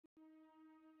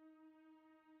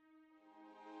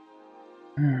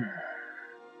Hmm.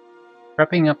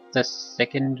 Wrapping up the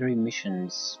secondary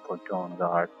missions for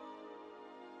Dawnguard,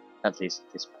 at least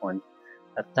at this point.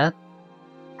 At that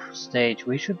stage,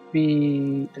 we should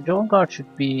be. The Dawnguard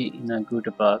should be in a good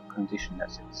about condition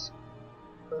as it's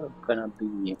gonna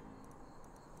be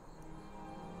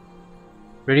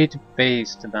ready to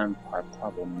face the vampire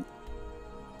problem.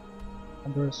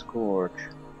 Grabber's Gorge.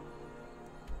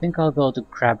 I think I'll go to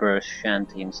Grabber's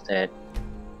Shanty instead.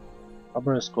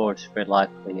 Grabber's Gorge is very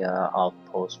likely an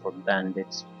outpost for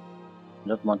bandits. I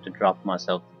don't want to drop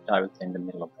myself directly in the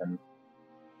middle of them.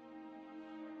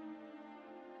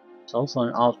 It's also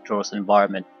an outdoors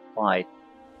environment fight,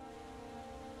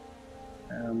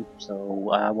 so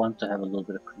I want to have a little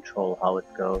bit of control how it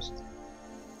goes.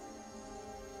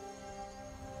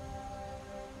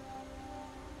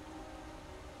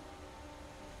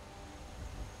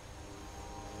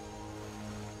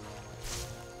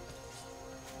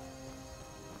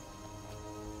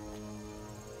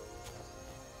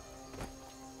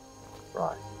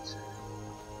 Right.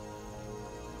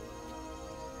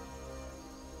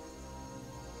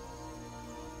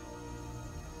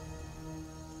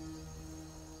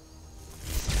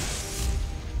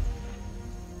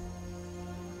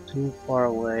 Too far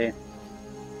away.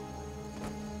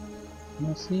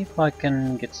 I'll see if I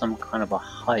can get some kind of a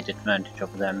height advantage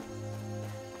of them.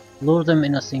 Lure them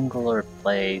in a singular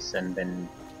place and then,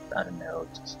 I don't know,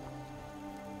 just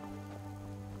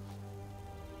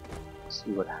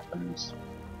see what happens.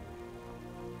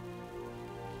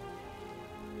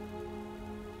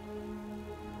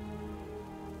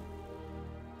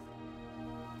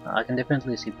 I can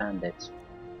definitely see bandits.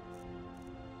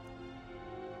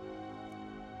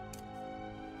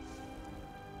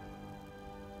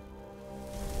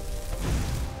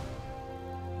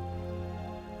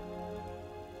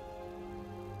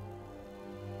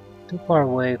 Too far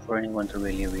away for anyone to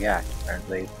really react,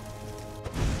 apparently.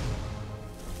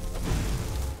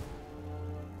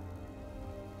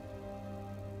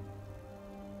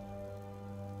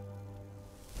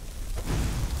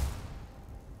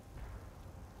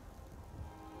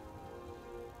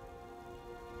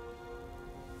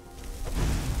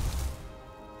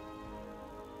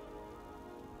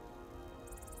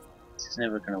 This is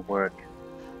never gonna work.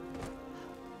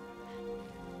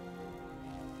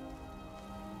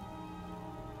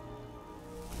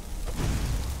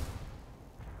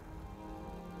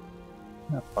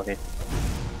 Oh, fuck it.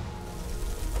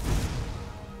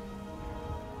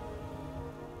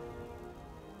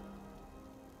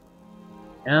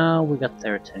 Now we got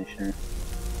their attention.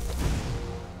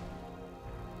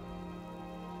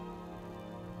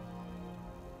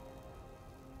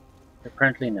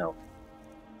 Apparently no.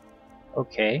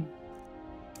 Okay.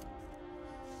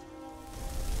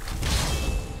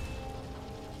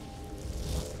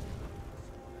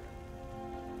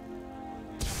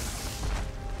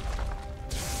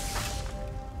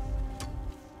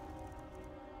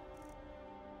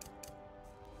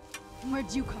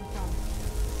 Where'd you come from?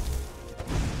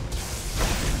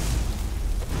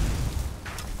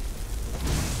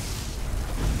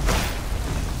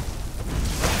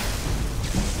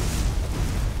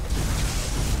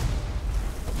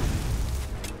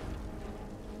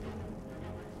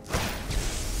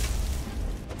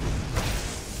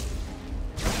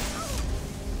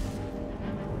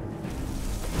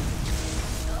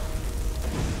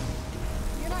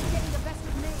 You're not getting the best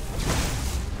of me.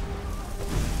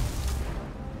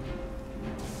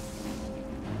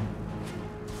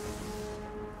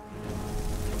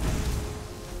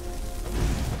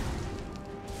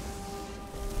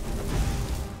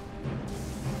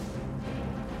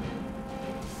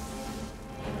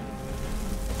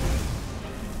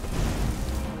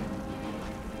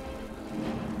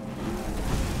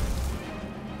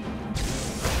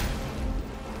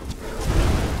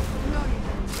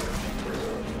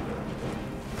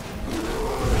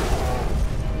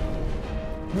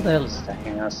 Who the hell is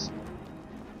attacking us?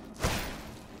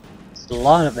 There's a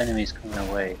lot of enemies coming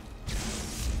our way.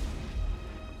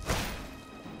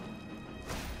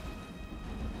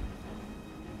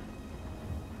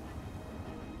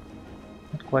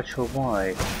 Not quite sure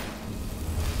why.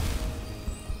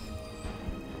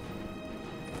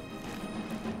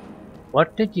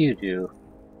 What did you do?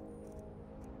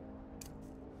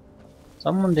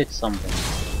 Someone did something.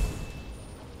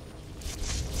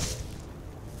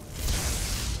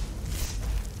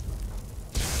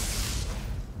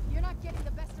 You're not getting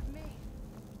the best of me.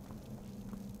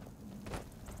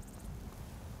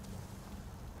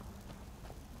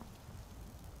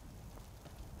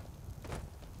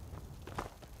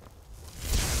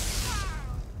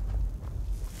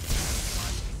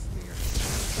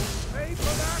 Pay for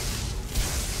that!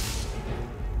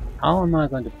 How am I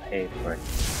going to pay for it?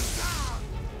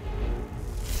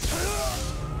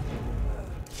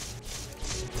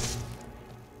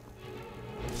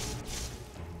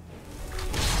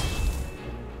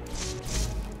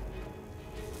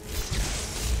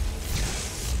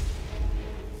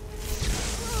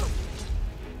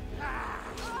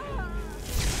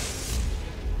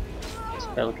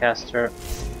 Spellcaster.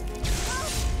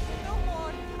 No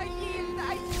more. I yield.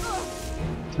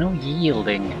 There's no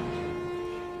yielding.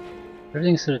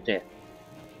 Everything's to the death.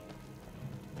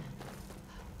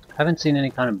 Haven't seen any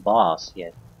kind of boss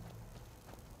yet.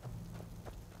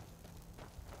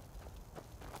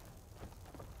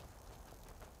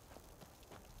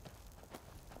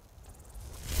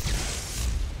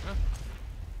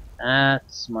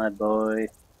 That's my boy.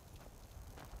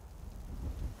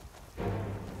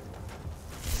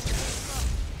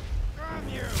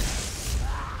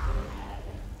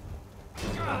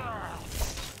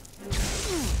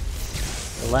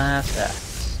 The last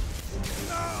axe.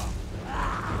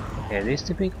 Okay, these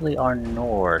typically are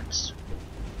Nords.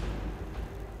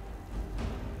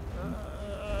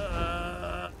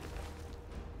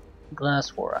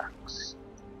 Glass Axe.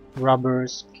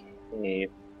 Rubber's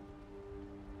Cave.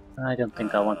 I don't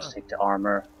think I want to take the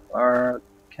armor. Our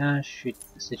cash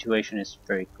situation is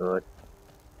very good.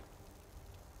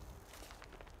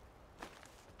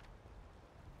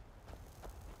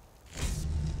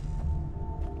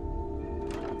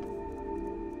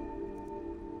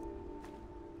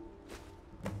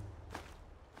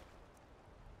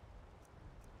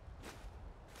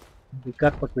 We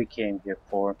got what we came here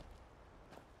for.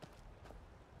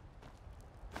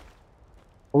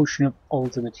 Ocean of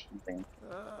Ultimate Healing.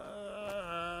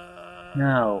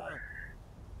 Now,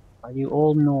 are you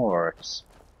all Nords?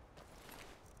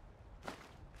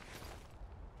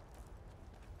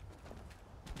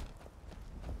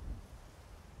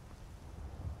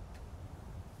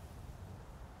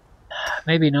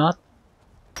 Maybe not.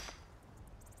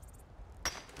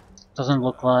 Doesn't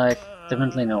look like.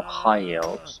 Definitely no High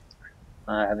Elves.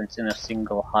 I haven't seen a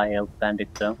single High Elf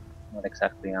bandit though. Not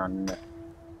exactly unsurprising.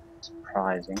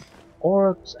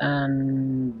 Orcs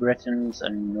and Bretons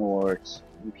and Nords.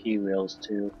 Imperials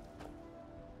too.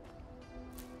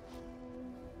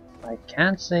 I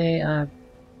can't say I've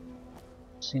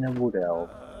seen a Wood Elf.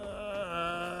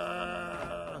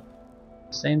 At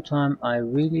the same time, I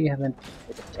really haven't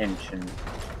paid attention.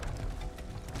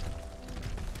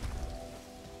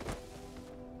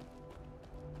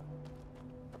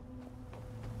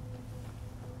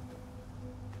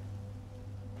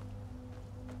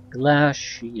 Glass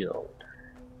shield.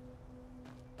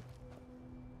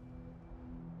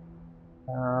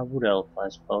 Wood elf, I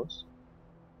suppose.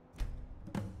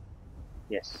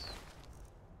 Yes.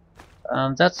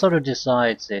 That sort of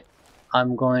decides it.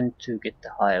 I'm going to get the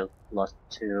high elf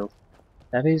 +2.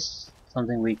 That is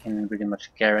something we can pretty much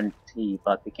guarantee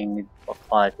by picking a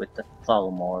fight with the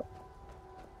Thalmor.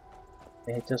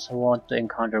 They just want to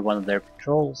encounter one of their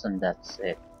patrols and that's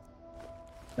it.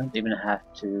 We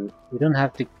don't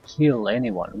have to kill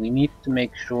anyone. We need to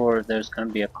make sure there's going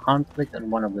to be a conflict and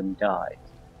one of them dies.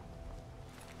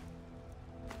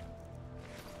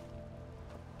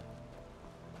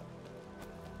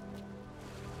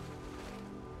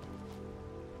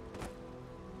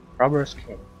 Robber's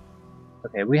Cave.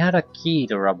 Okay, we had a key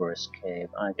to Robber's Cave.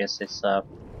 I guess it's a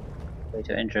way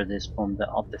to enter this from the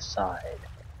other side.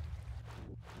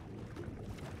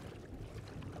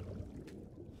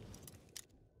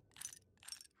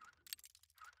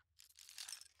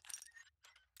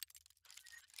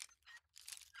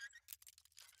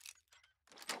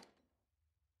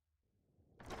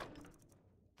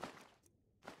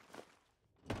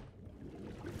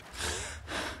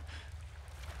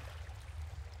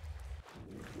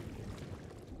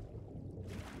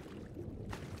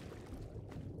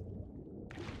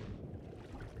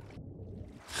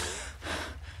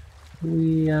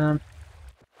 We up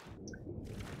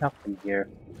in here.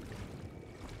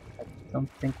 I don't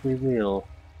think we will.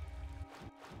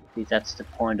 See, that's the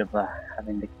point of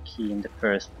having the key in the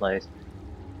first place.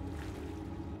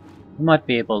 We might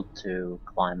be able to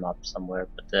climb up somewhere,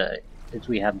 but since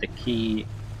we have the key,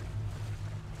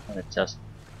 it just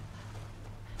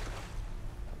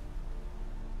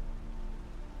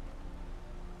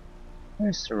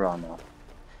where's Serrano?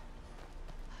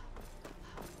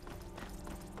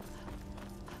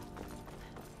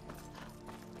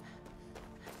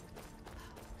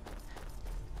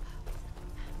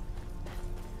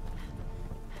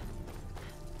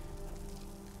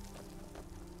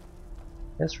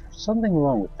 There's something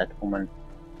wrong with that woman.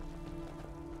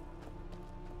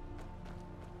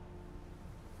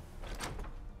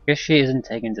 Guess she isn't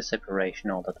taking the separation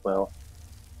all that well.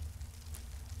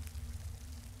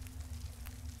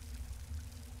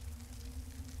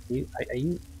 Are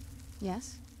you?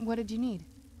 Yes? What did you need?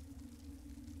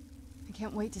 I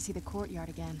can't wait to see the courtyard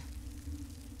again.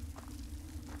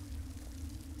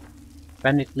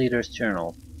 Bandit Leader's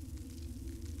Journal.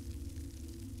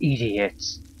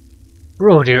 Idiots.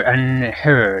 Broder and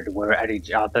Herd were at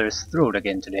each other's throat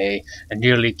again today, and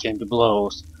nearly came to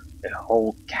blows. The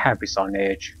whole camp is on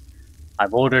edge.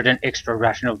 I've ordered an extra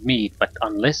ration of meat, but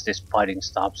unless this fighting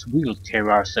stops, we'll tear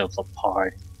ourselves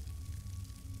apart.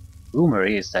 Rumor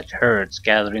is that Herd's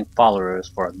gathering followers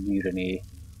for a mutiny.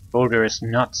 Broder is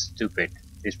not stupid.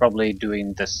 He's probably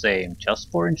doing the same, just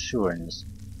for insurance.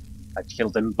 I'd kill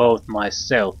them both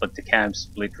myself, but the camp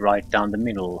split right down the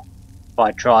middle. If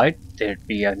I tried, there'd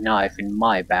be a knife in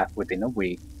my back within a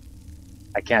week.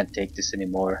 I can't take this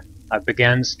anymore. I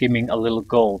began skimming a little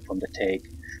gold from the take,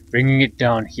 bringing it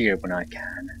down here when I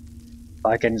can. If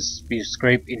I can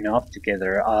scrape enough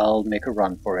together, I'll make a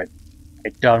run for it.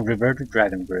 Head downriver to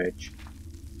Dragon Bridge.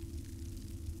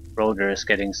 Broder is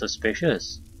getting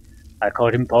suspicious. I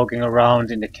caught him poking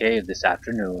around in the cave this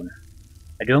afternoon.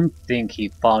 I don't think he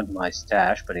found my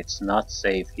stash, but it's not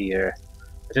safe here.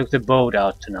 I took the boat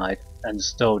out tonight and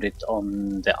stowed it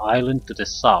on the island to the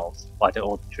south by the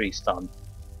old tree stump.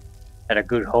 Had a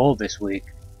good haul this week.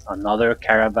 Another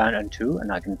caravan and two,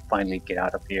 and I can finally get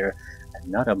out of here,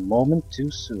 and not a moment too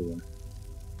soon.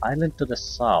 Island to the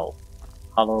south.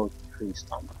 Hollow tree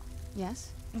stump.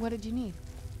 Yes? What did you need?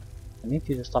 I need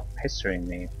you to stop pestering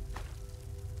me.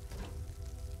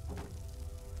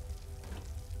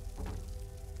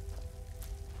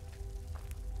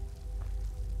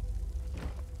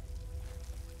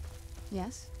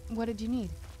 Yes? What did you need?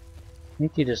 I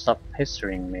need you to stop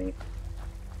pestering me.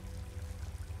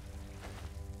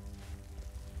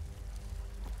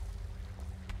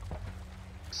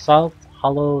 South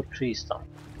Hollow tree stump.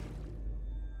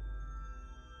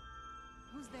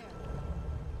 Who's there?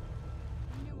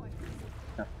 I knew I...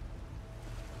 What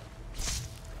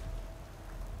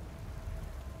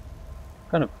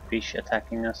kind of fish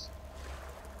attacking us?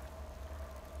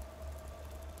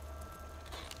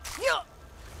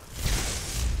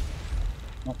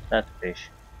 Not that fish.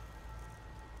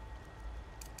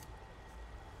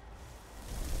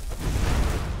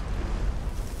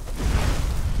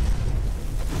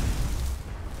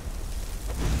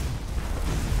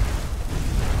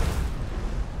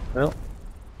 Well,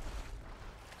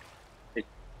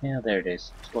 yeah, there it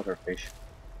is. Slaughterfish.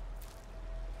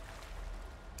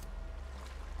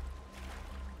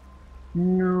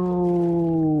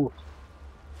 No!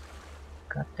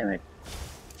 God damn it!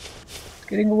 It's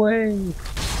getting away!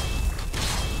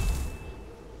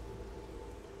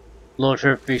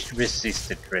 Slaughterfish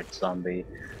resisted Red Zombie.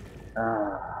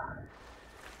 Ah.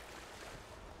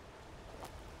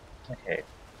 Okay.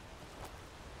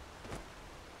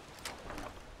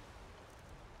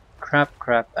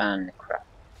 Crap, and crap.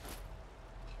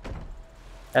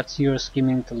 That's your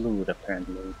skimming to loot,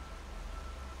 apparently.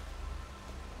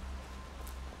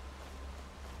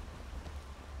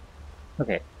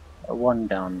 Okay, one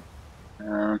down.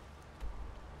 I'm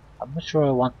not sure I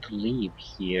want to leave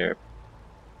here.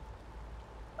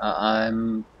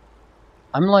 I'm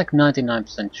like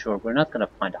 99% sure we're not gonna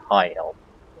find a high elf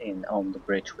on the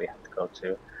bridge we have to go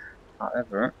to.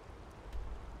 However,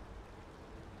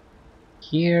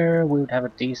 here we would have a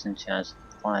decent chance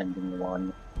of finding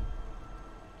one.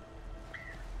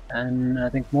 And I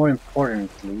think more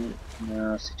importantly,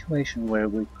 a situation where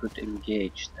we could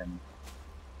engage them.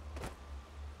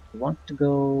 We want to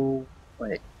go...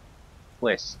 wait,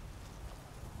 west.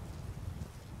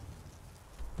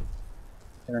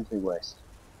 Currently west.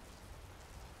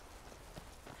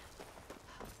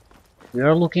 We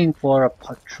are looking for a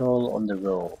patrol on the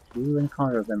road. We will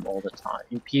encounter them all the time.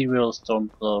 Imperial,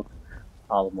 Stormcloak,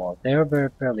 Almor. They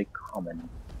are fairly common.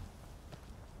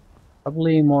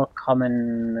 Probably more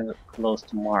common close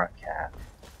to Markat.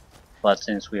 But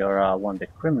since we are a wanted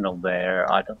criminal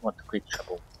there, I don't want to create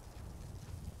trouble.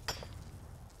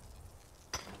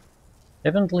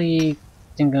 Definitely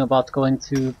thinking about going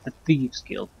to the Thieves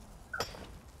Guild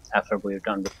after we're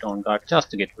done with Dawnguard, just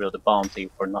to get rid of the bounty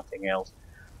for nothing else.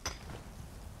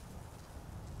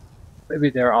 Maybe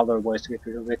there are other ways to get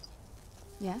rid of it.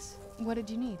 Yes? What did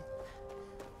you need?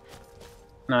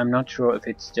 I'm not sure if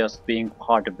it's just being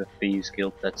part of the Thieves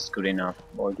Guild that's good enough,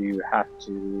 or do you have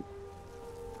to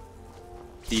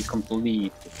be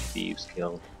complete with the Thieves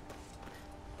Guild?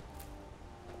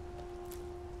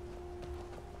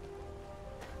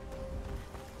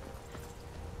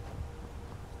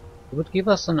 It would give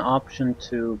us an option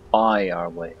to buy our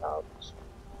way out.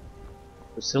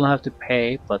 We still have to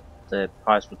pay, but the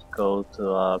price would go to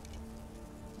a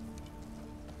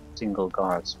single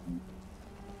guardsman.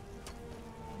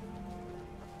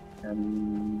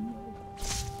 And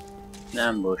an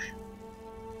ambush.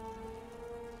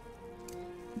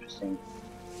 Interesting.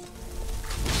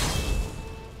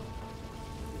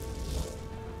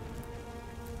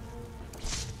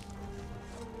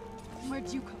 Where'd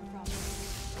you come from?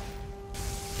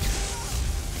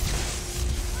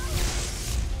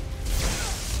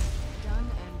 Done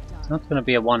and done. It's not gonna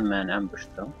be a one-man ambush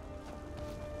though.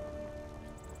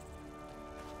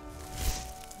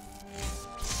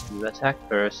 You attack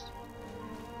first.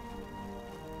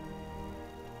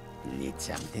 Need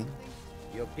something?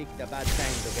 You picked a bad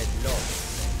time to get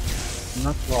lost.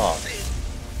 Not lost.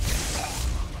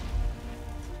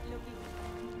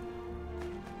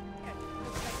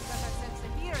 Looks like you have a sense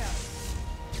of hero.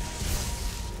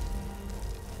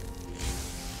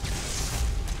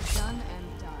 Done and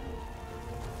done.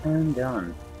 And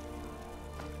done.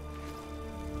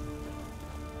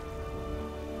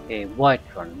 Okay,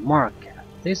 Whiterun, Market.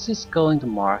 This is going to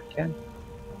Market.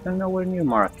 I don't know where near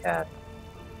Market.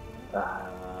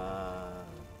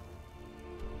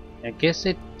 I guess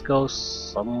it goes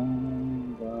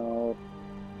somewhere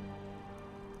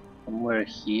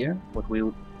here. What we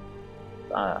would,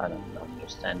 I don't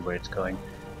understand where it's going.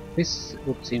 This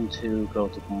would seem to go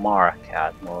to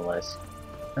Market more or less,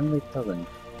 and it doesn't.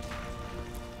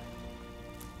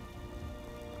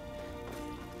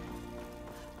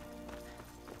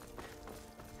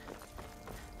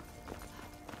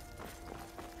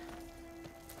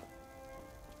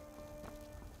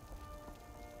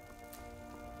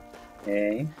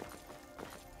 Okay.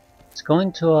 It's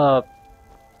going to a...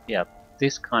 yeah,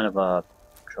 this kind of a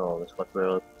patrol is what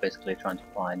we're basically trying to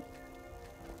find.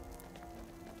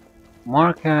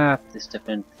 Markup is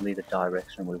definitely the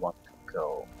direction we want to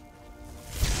go.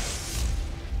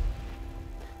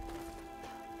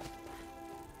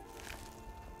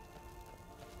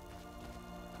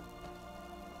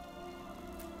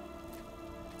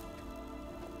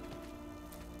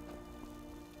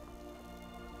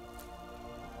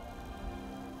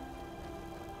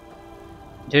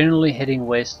 Generally heading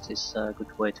west is a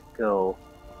good way to go.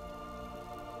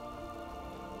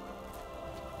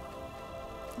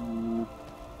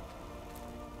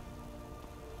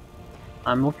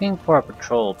 I'm looking for a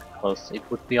patrol because it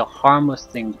would be a harmless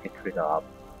thing to get rid of.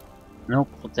 No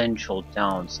potential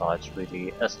downsides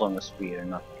really, as long as we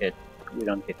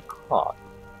don't get caught.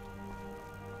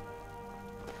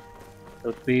 It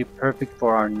would be perfect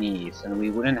for our needs, and we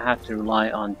wouldn't have to rely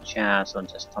on chance on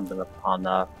just stumbling upon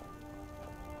a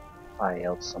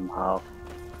file somehow.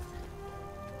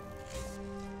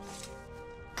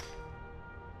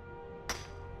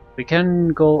 We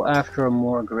can go after a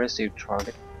more aggressive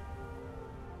target.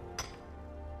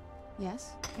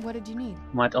 Yes? What did you need?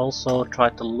 Might also try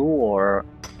to lure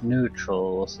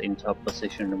neutrals into a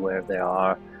position where there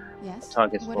are Yes?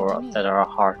 targets What did you need? that are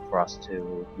hard for us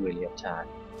to really attack.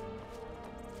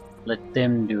 Let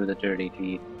them do the dirty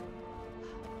deed.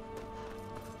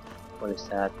 What is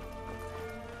that?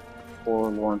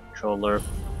 Forlorn patroller.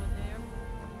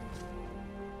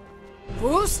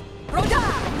 Who's? Roda!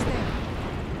 Who's there?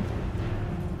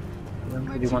 We don't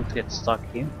really want to get stuck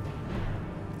here.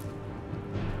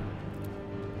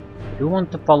 We do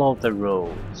want to follow the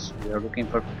roads. We are looking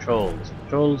for patrols.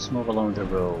 Patrols move along the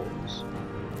roads.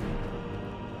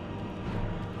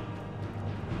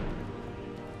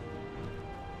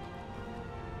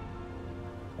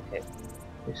 Okay,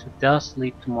 this does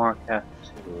lead to Market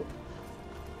 2.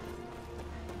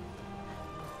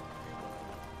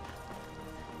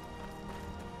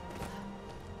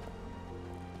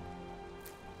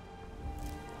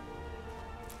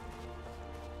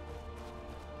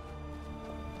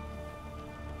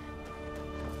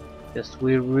 Just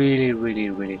we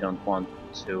really don't want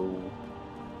to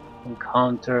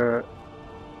encounter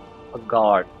a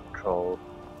guard patrol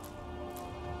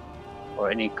or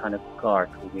any kind of guard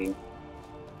really.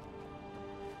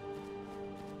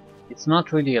 It's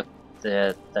not really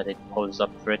that it poses a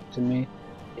threat to me.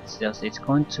 It's just it's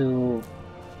going to,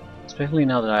 especially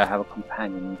now that I have a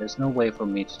companion, there's no way for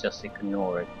me to just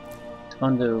ignore it. It's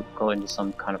going to go into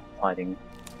some kind of fighting.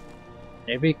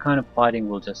 Every kind of fighting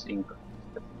will just increase.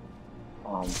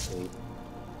 Please.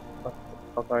 What the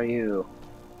fuck are you?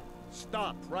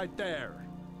 Stop right there!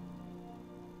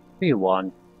 Who you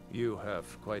want? You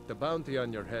have quite the bounty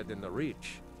on your head in the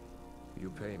Reach.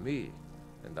 You pay me,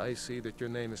 and I see that your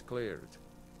name is cleared.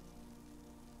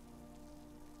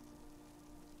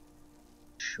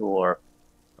 Sure.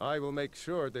 I will make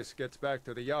sure this gets back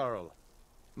to the Jarl.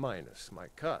 Minus my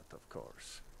cut, of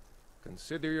course.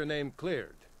 Consider your name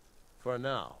cleared. For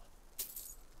now.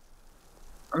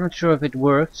 I'm not sure if it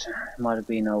worked. It might have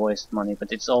been a waste of money,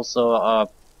 but it's also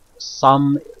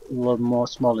some little more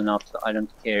small enough that I don't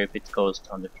care if it goes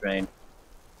down the drain.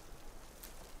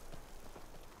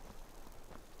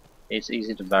 It's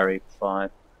easy to verify.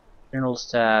 General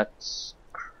stats,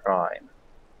 crime.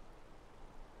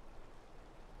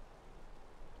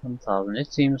 1000.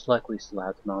 It seems like we still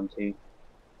have the bounty.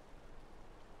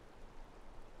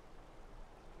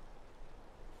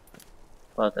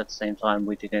 But at the same time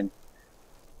we didn't.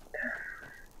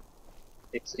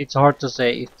 It's hard to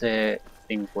say if the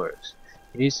thing works.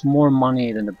 It is more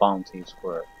money than the bounties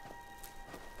were.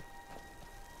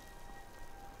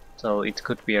 So it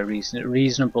could be a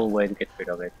reasonable way to get rid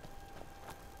of it.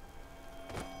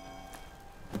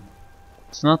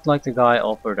 It's not like the guy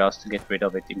offered us to get rid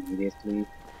of it immediately.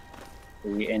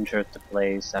 We entered the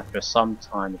place after some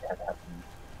time it had happened.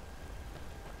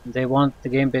 The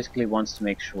game basically wants to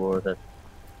make sure that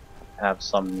you have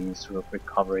some means of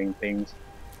recovering things.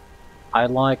 I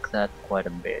like that quite a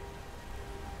bit.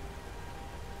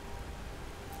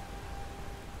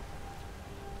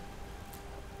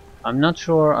 I'm not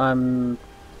sure I'm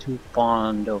too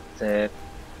fond of the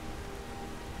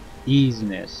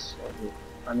easiness of it.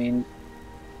 I mean,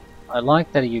 I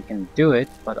like that you can do it,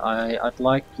 but I'd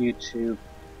like you to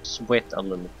sweat a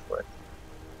little for it.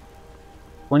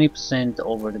 20%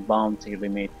 over the bounty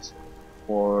limit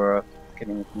for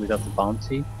getting rid of the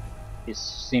bounty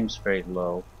seems very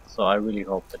low, so I really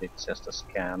hope that it's just a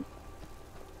scam.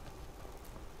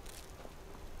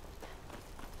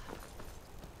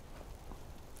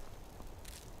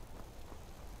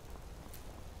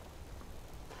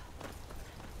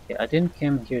 Okay, I didn't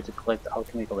come here to collect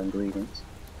alchemical ingredients.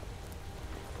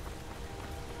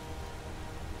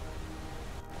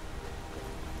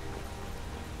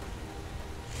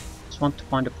 Just want to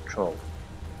find a patrol.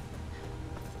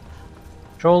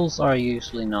 Patrols are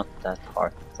usually not that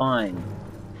hard to find.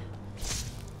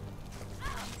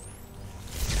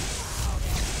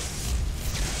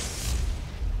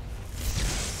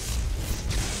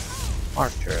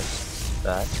 Archers,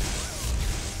 bad.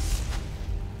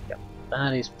 Yeah,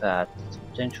 that is bad. It's a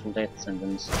potential death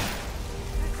sentence.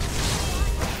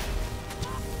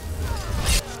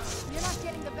 You're not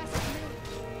getting the best of me.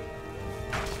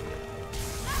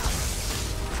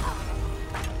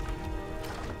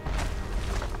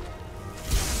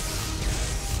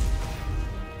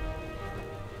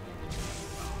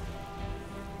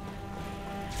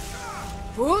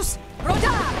 Fus,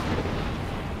 Roda!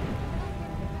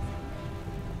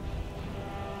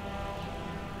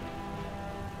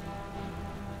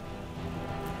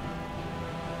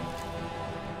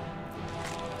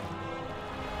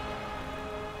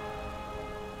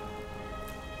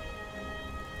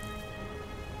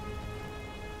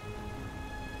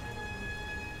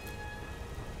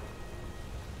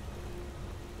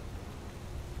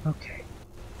 Okay.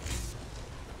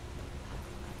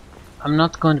 I'm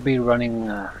not going to be running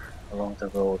along the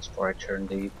roads for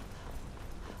eternity.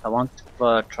 I want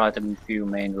to try the few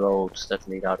main roads that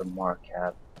lead out of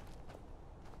Marquette.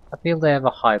 I feel they have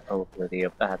a high probability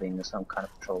of having some kind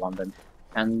of patrol on them,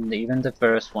 and even the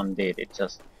first one did, it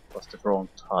just was the wrong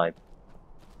type.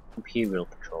 Imperial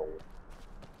Patrol.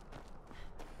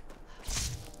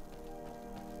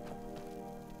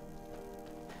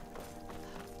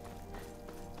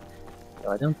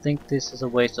 I don't think this is a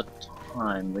waste of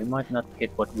time. We might not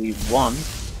get what we want.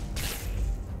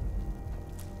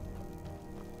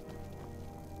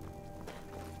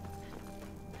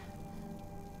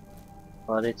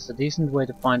 But it's a decent way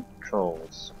to find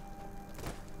patrols.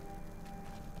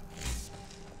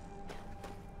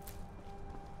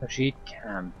 Rashid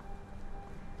Camp.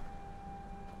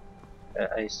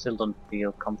 I still don't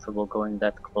feel comfortable going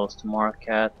that close to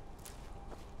Marquette.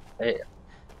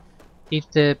 If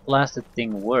the blasted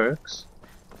thing works,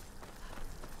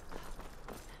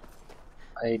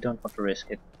 I don't want to risk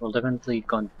it. We're definitely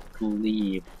going to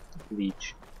leave the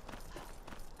beach.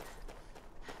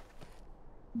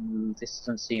 This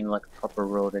doesn't seem like a proper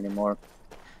road anymore.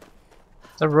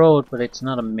 It's a road, but it's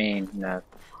not a main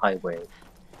highway.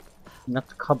 Not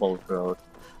a cobbled road.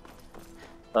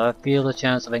 I feel the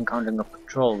chance of encountering a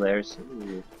patrol there is...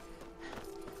 Ooh.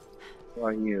 Who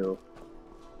are you?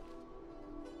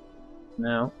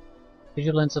 No.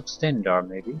 Vigilance of Stendar,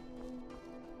 maybe?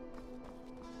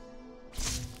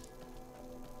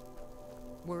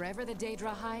 Wherever the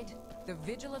Daedra hide, the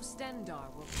Vigil of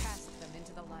Stendar will cast them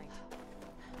into the light.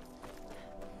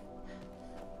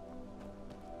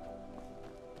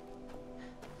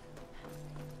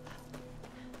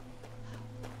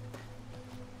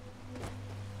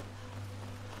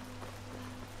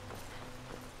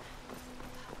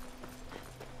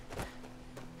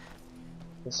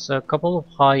 There's a couple of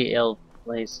high elf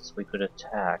places we could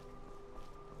attack.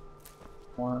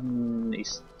 One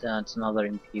is that's another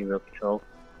Imperial patrol.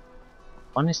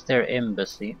 One is their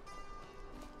embassy.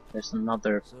 There's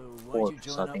another So why'd you fortress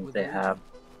join I up think with they the have.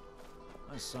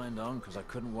 Legion? I signed on because I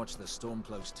couldn't watch the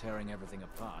Stormcloaks tearing everything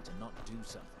apart and not do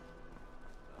something.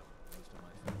 Well, most of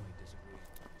my family disagrees.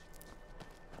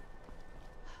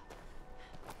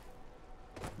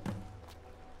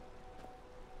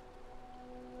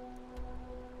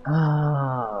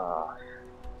 Ah,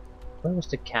 where was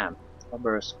the camp?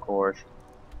 Rubber Scourge.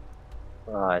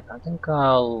 Right, I think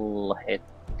I'll head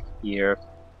here.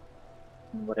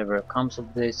 Whatever comes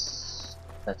of this,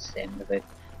 that's the end of it.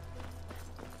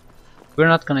 We're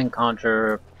not gonna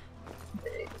encounter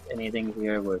anything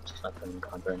here, we're just not gonna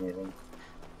encounter anything.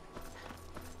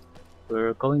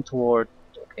 We're going toward,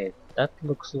 okay, that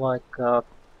looks like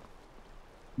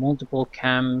multiple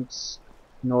camps,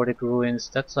 Nordic ruins,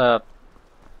 that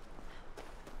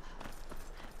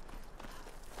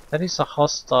is a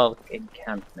hostile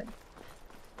encampment.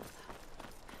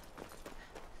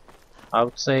 I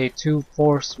would say 2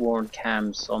 forsworn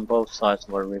camps on both sides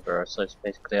of a river, so it's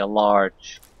basically a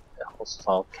large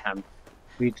hostile camp.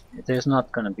 There's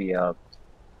not gonna be a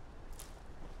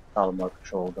Dawnguard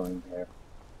patrol going there.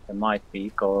 There might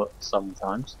be,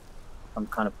 sometimes. Some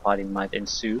kind of fighting might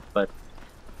ensue, but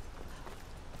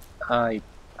I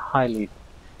highly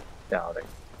doubt it.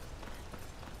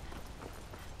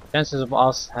 Chances of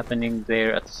us happening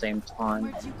there at the same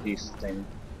time, these things.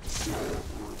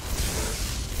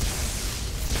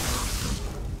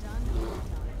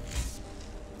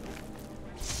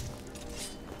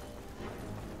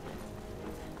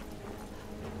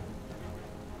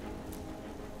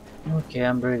 Okay,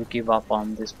 I'm ready to give up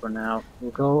on this for now.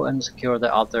 We'll go and secure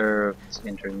the other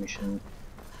interim mission.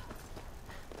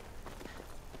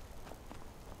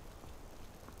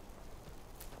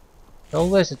 There's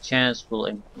always a chance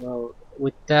well,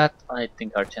 with that I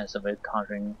think our chance of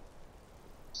encountering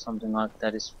something like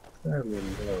that is fairly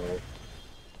low.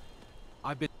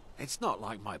 It's not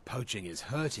like my poaching is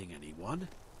hurting anyone.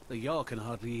 The Jarl can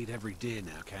hardly eat every deer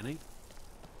now, can he?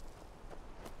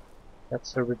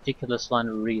 That's a ridiculous line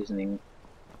of reasoning.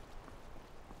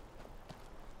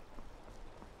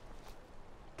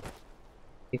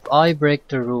 If I break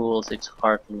the rules, it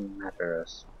hardly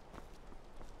matters.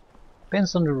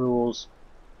 Depends on the rules.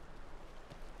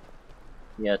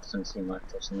 Yeah, it doesn't seem like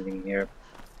there's anything here.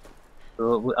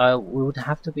 So we would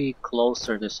have to be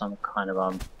closer to some kind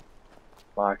of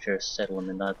larger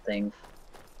settlement, I think.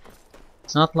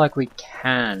 It's not like we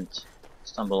can't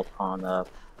stumble upon a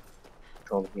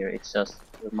patrol here, it's just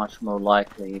much more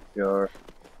likely if you're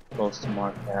close to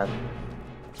Marquette.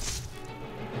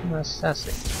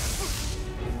 Assassin.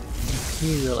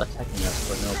 Imperial attacking us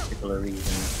for no particular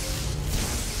reason.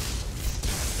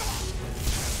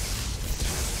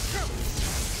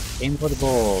 Aim for the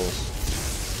balls.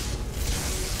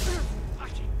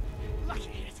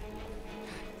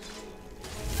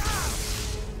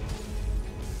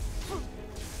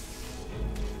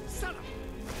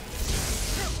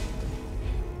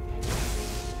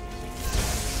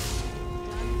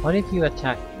 What if you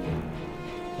attack me?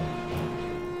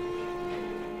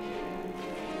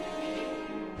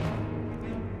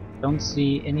 Don't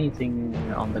see anything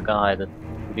on the guy that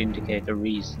would indicate a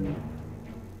reason.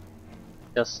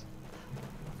 Just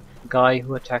guy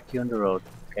who attacked you on the road.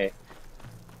 Okay,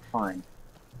 fine.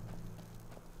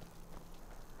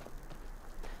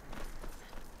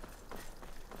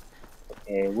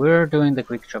 Okay, we're doing the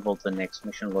quick travel to the next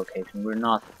mission location. We're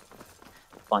not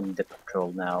funding the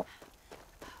patrol now.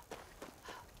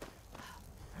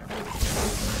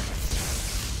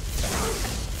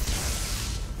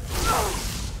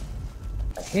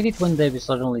 I hate it when they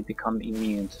suddenly become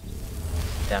immune to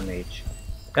damage.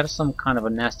 Got some kind of a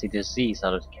nasty disease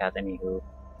out of the cat anywho.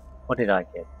 What did I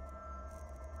get?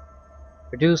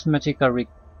 Reduce Magicka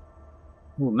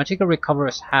Magicka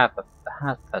recovers half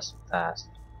as fast.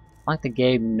 Like the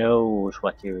game knows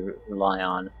what you rely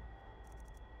on.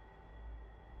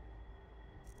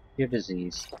 Your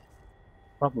disease.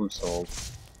 Problem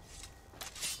solved.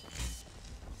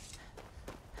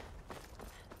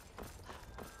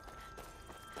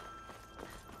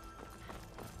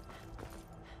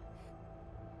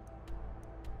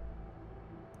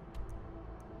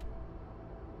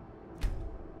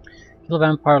 Kill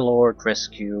Vampire Lord,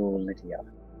 rescue Lydia.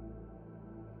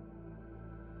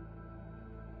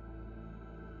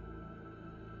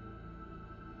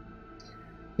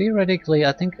 Theoretically,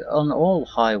 I think on all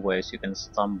highways you can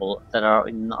stumble that are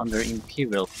under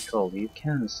Imperial control. You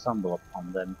can stumble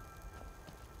upon them.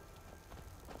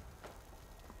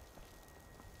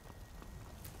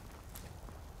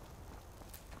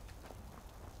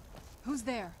 Who's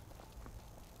there?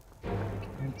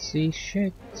 Can't see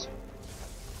shit.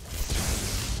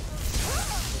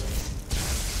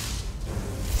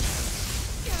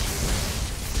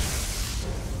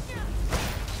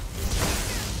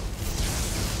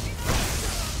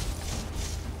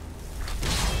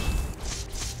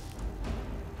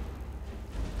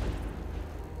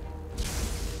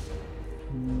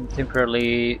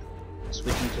 Temporarily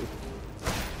switching to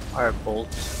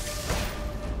firebolt.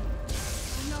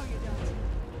 No, you don't.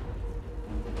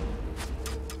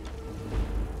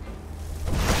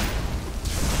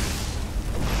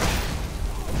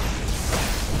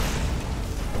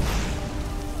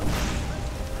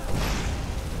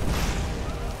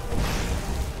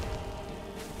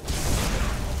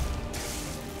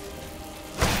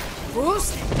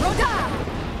 Bruce, Roda!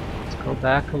 Let's go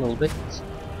back a little bit.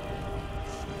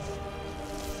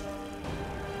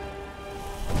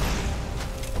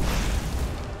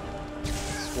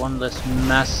 One less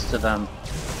mess to them.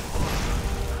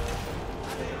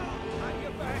 I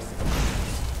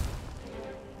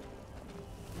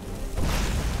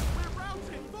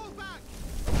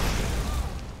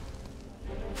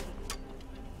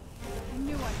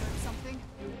knew I heard something.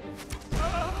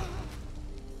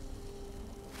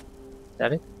 Is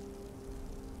that it?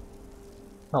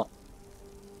 Oh.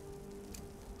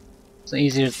 It's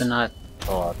easier than I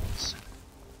thought.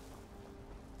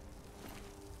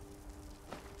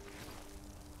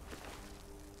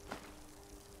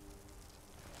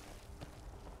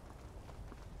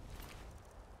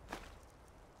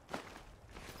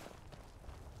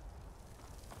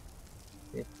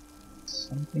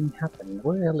 Something happened.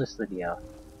 Where the hell is Lydia?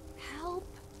 Help!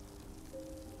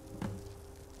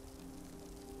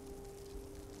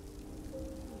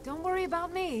 Don't worry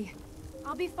about me.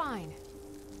 I'll be fine.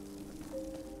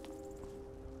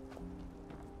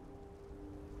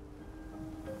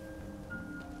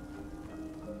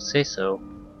 Say so.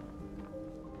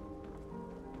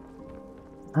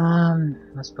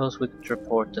 I suppose we could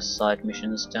report the side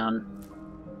missions done.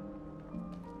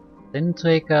 Then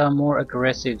take a more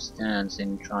aggressive stance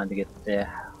in trying to get the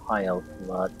high elf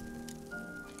blood.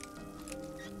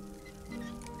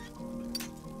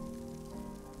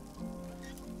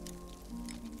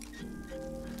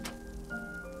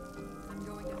 I'm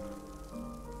going up.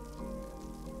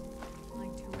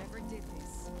 Find whoever did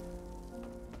this.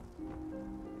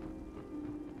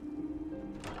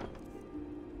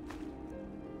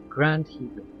 Grand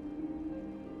Heal.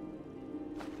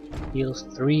 Heals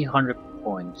 300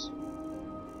 points.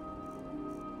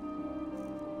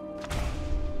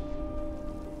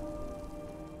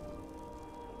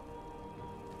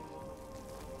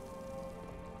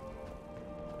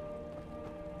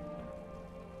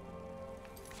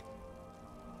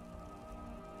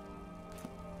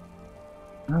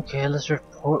 Okay, let's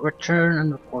return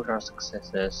and report our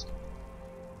successes.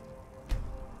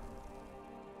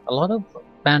 A lot of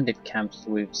bandit camps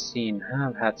we've seen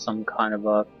have had some kind of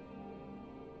a...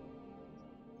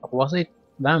 was it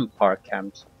vampire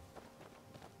camps?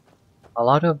 A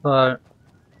lot of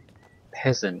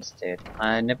peasants did.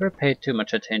 I never paid too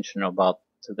much attention about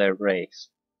to their race.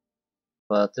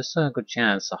 But there's a good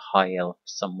chance a high elf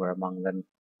somewhere among them.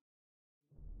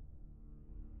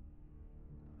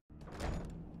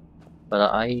 But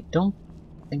I don't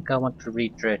think I want to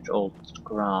retread old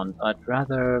ground. I'd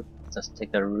rather just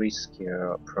take a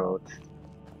riskier approach.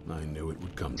 I knew it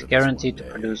would come It's to guaranteed this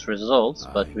to one day. produce results,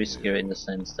 but I riskier knew, in the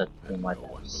sense that we and might no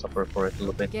one suffer for it a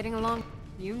little bit. Getting along.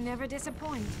 You never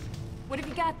disappoint. What have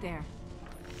you got there?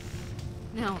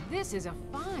 Now this is a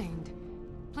find.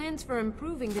 Plans for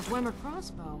improving the Dwemer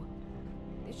crossbow.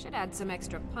 This should add some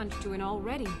extra punch to an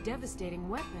already devastating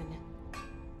weapon.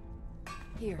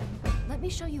 Here, let me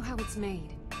show you how it's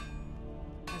made.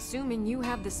 Assuming you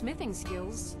have the smithing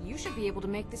skills, you should be able to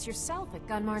make this yourself at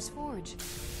Gunmar's Forge.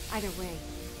 Either way,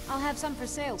 I'll have some for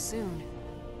sale soon.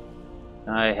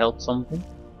 Can I help something?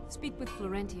 Speak with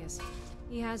Florentius.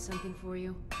 He has something for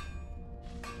you.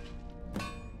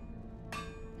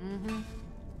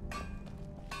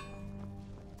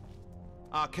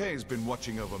 Arcay's been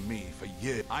watching over me for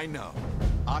years. I know.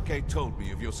 Arcay told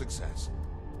me of your success.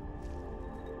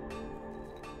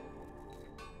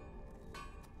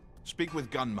 Speak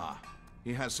with Gunmar.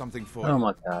 He has something for you. Oh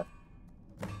my god.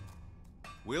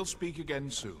 We'll speak again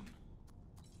soon.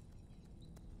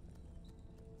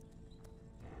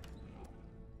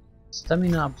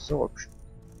 Stamina absorption.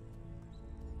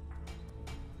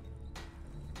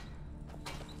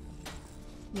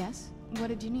 Yes? What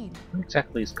did you need? Where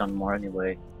exactly is Gunmar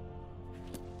anyway?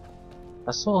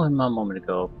 I saw him a moment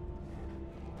ago.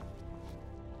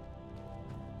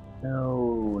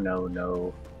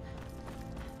 No.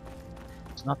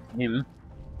 It's not him.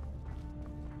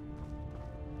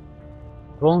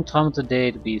 Wrong time of the day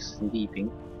to be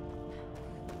sleeping.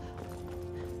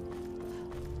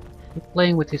 He's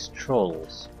playing with his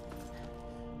trolls.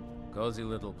 Cozy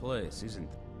little place, isn't it?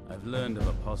 I've learned of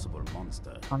a possible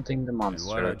monster. Hunting the And while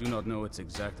I monster. do not know its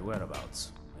exact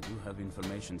whereabouts, I do have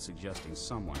information suggesting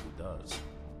someone who does.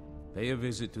 Pay a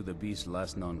visit to the beast's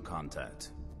last known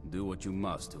contact. Do what you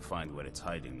must to find where it's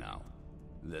hiding now.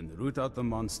 Then root out the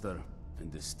monster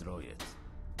and destroy it.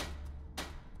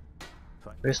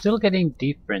 We're still getting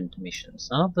different missions.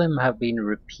 None of them have been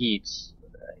repeats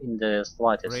in the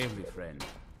slightest. Bravely, friend.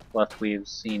 What we've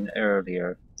seen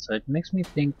earlier. So it makes me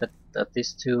think that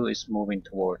this too is moving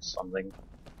towards something.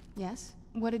 Yes?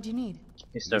 What did you need?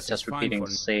 Instead of This just is fine repeating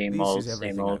for- same this old, is same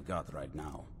everything old. I've got right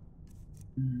now.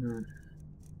 Mhm.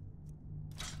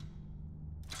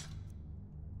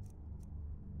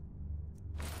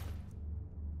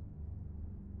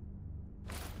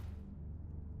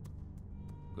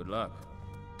 Good luck.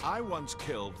 I once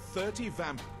killed 30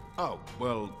 vamp... Oh,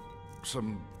 well,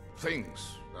 some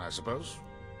things, I suppose.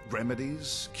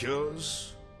 Remedies,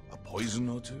 cures, a poison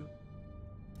or two.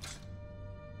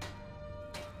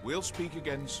 We'll speak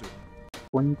again soon.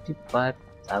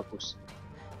 25,000.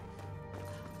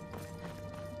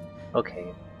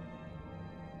 Okay.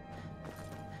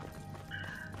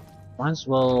 Might as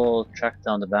well track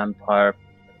down the vampire.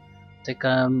 Take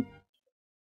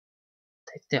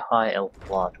the high elf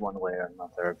plot one way or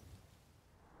another.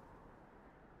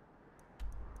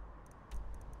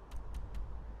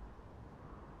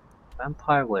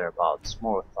 Vampire whereabouts?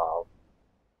 Morthal.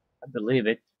 I believe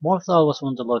it. Morthal was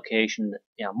one of the location.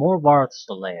 Yeah, Morvarth's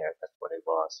the lair. That's what it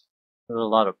was. There were a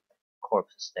lot of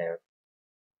corpses there.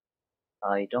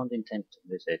 I don't intend to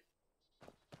visit.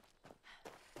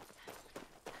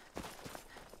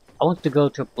 I want to go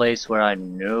to a place where I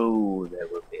know there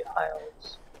will be high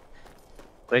elves.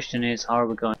 Question is, how are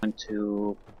we going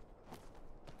to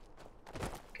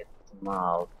get them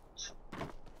out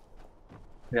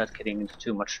without getting into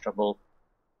too much trouble?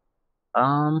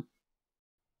 I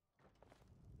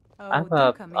have do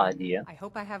an come in. idea. I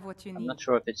hope I have what you I'm need. not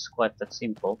sure if it's quite that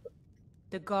simple, but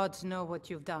The gods know what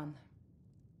you've done.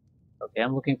 okay,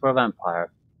 I'm looking for a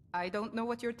vampire. I don't know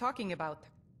what you're talking about.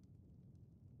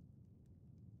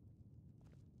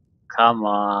 Come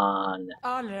on.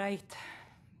 All right.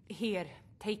 Here,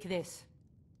 take this.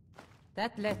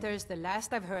 That letter's the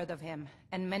last I've heard of him,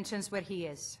 and mentions where he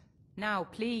is. Now,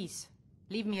 please,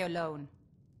 leave me alone.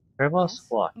 Trevor's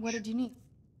watch. What did you need?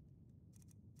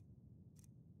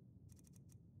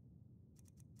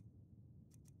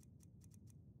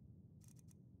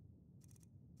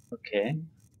 Okay.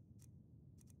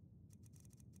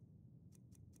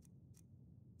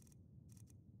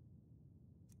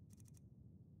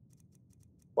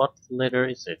 What letter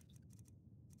is it?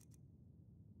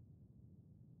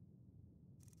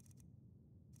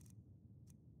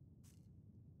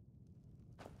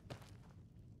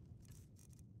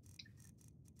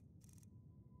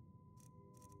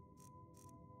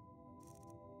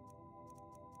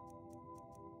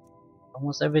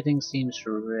 Almost everything seems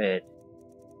red.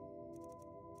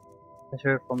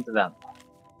 Letter from the vampire.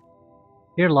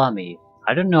 Dear Lamy,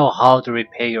 I don't know how to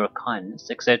repay your kindness,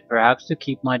 except perhaps to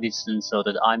keep my distance so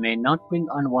that I may not bring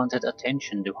unwanted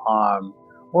attention to harm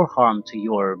to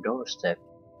your doorstep.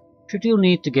 Should you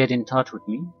need to get in touch with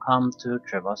me, come to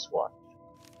Trevor's Watch.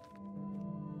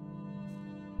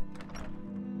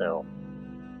 So,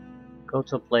 go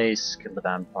to a place, kill the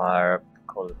vampire,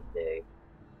 call it a day.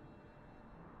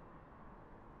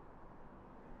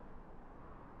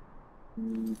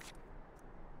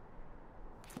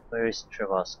 Where is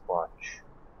Trevor's Watch?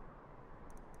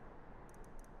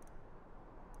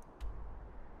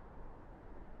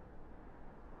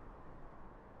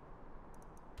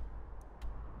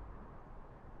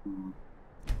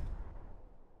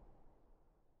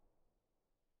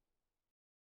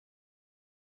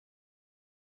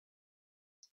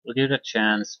 We'll give it a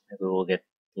chance. Maybe we'll get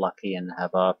lucky and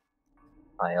have a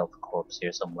high elf corpse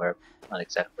here somewhere. Not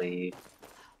exactly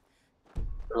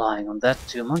relying on that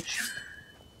too much.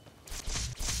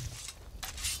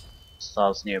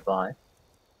 Stalls nearby.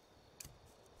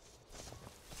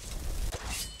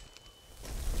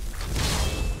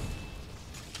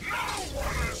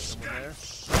 Someone there?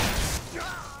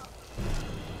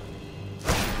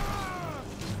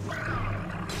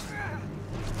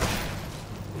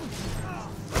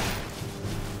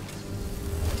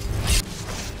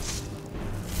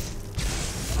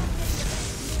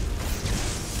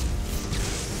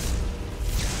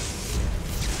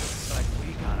 Looks like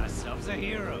we got ourselves a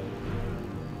hero.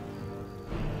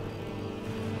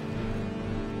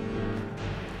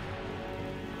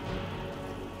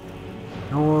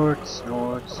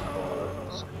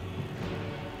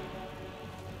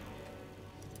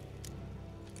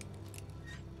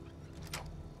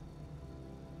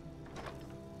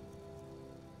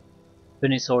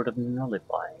 any sort of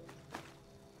nullifying.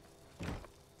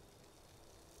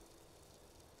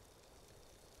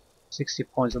 "60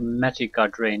 points of magic are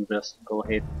drained with a single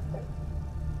hit."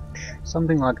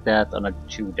 Something like that on a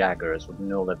 2 daggers would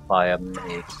nullify a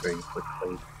mage very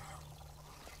quickly.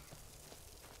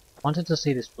 Wanted to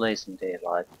see this place in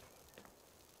daylight.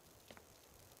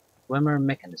 Swimmer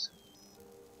mechanism.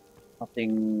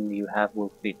 Nothing you have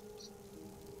will fit.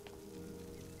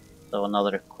 So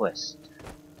another quest.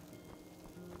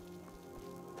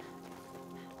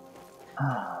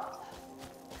 Ah.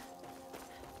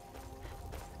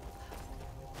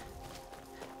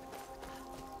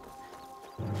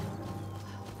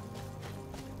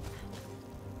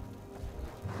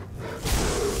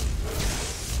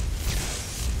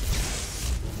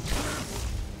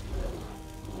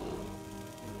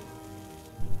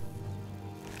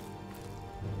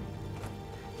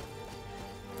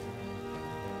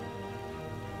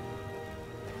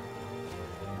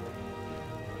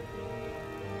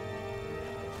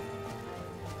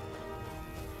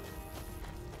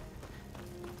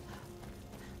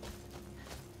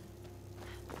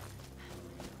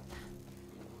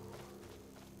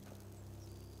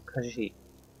 Khajiit.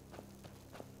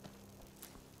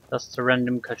 Just a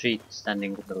random Khajiit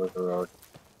standing in the middle of the road.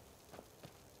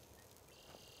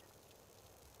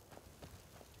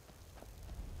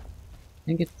 I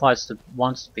think it wants to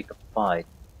pick a fight.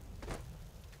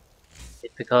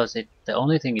 It's because the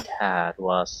only thing it had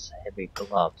was heavy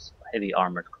gloves, heavy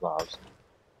armored gloves.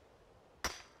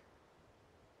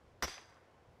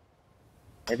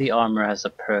 Heavy armor has a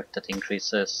perk that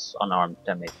increases unarmed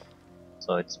damage,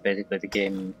 so it's basically the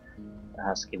game that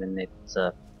has given it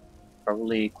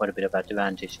probably quite a bit of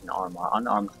advantage in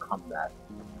unarmed combat.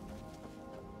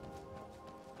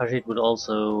 Khajiit would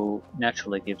also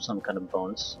naturally give some kind of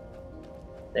bonus.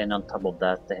 Then on top of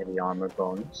that, the heavy armor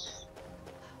bonus.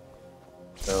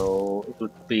 So it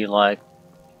would be like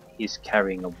he's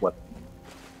carrying a weapon.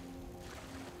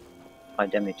 High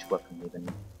damage weapon even.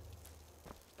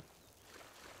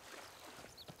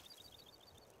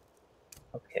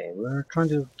 Okay, we're trying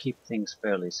to keep things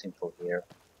fairly simple here.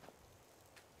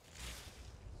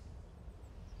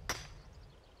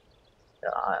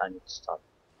 Yeah, I need to stop.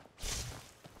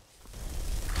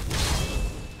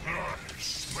 I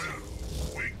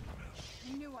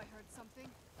knew I heard something.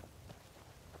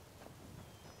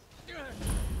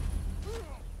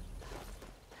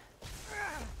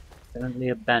 Apparently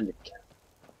a bandit camp.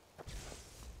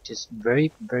 Which is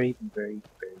very, very, very,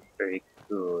 very, very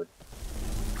good.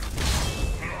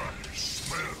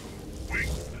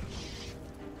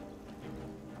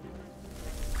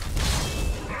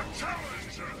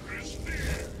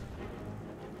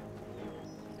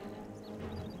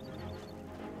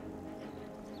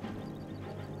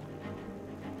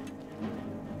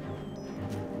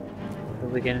 Will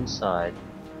we get inside?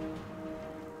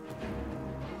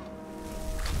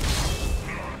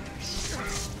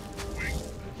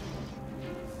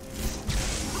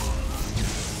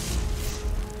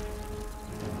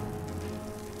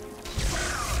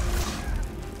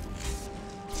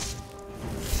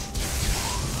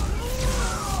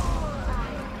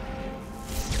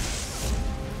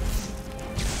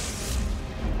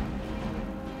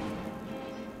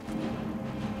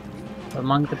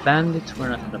 Among the bandits, we're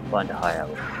not gonna find a high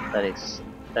elf. That is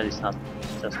not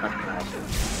just not gonna happen.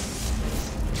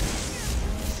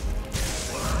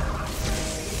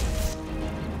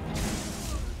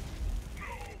 No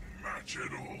match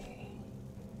at all.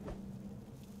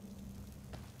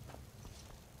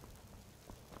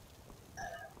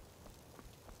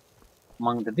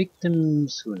 Among the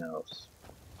victims, who knows?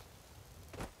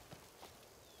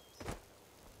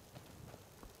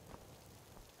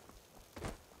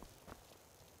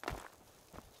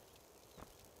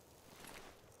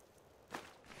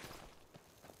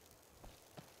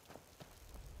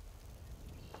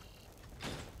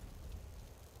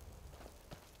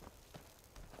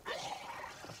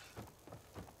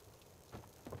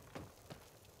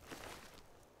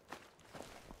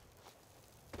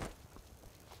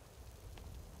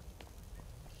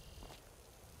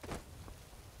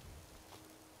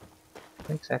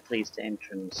 Where exactly is the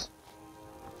entrance?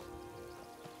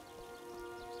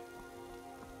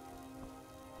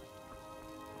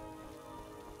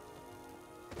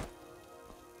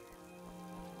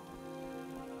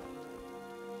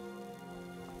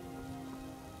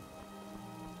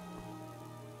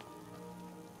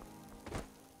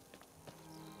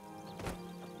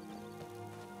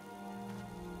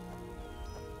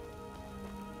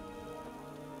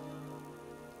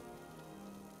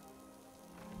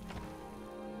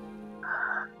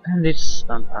 And it's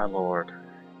Vampire Lord.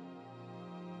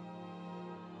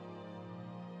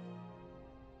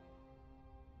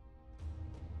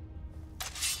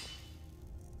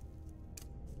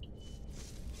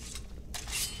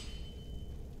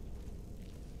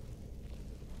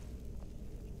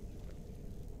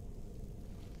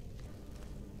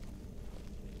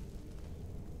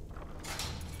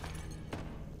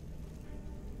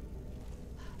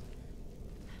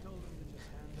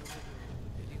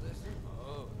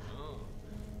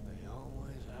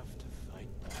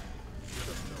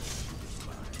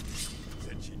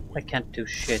 I can't do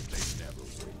shit.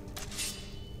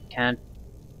 Can't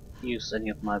use any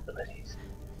of my abilities.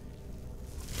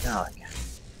 Now I can.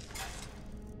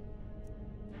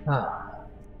 Ah.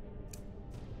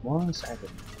 One second.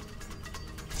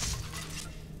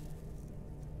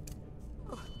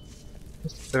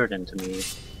 Just a burden to me.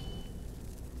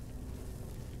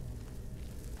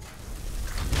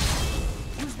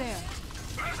 Who's there?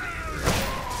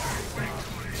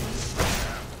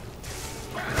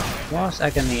 Mars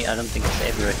Agony, I don't think it's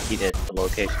ever repeated the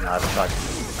location I've tried to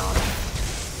move it on.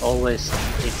 Always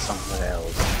it's somewhere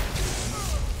else.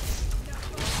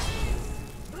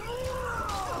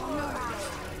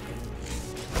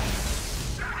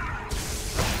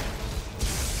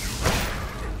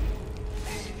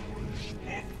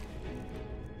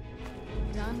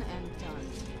 Done and done.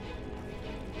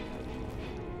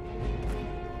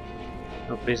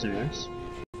 No prisoners.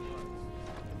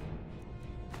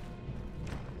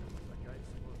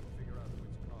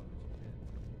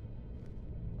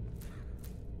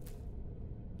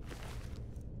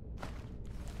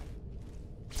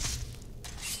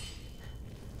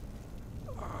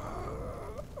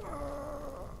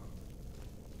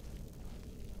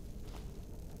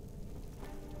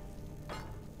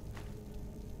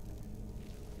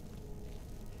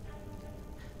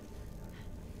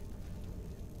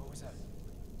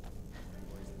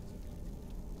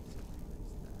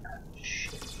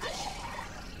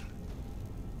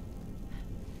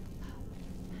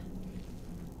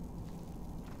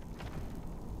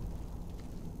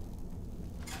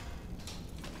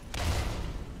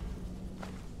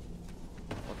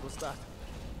 That?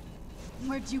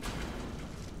 Where'd you come?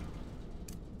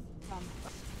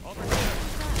 Over here!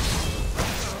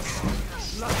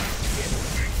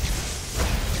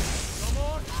 No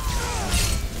more?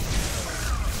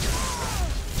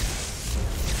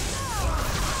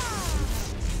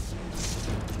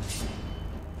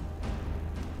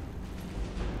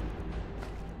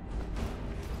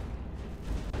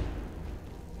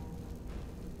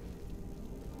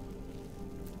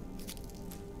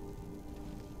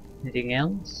 Anything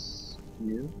else?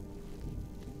 No.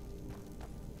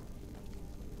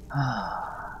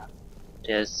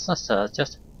 There's just a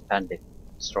bandit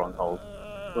stronghold.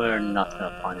 We're not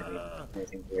gonna find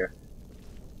anything here.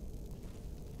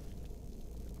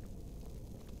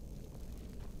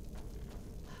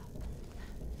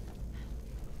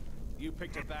 You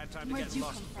picked a bad time to Where'd get you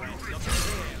lost, come friend. from? Look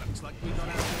here, looks like we got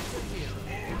ourselves a hero.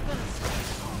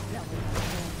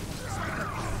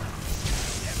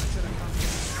 Never should have come here.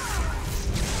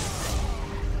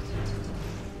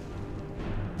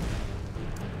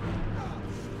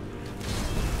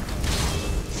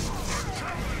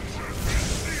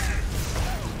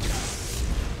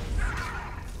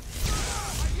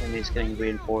 And he's getting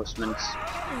reinforcements.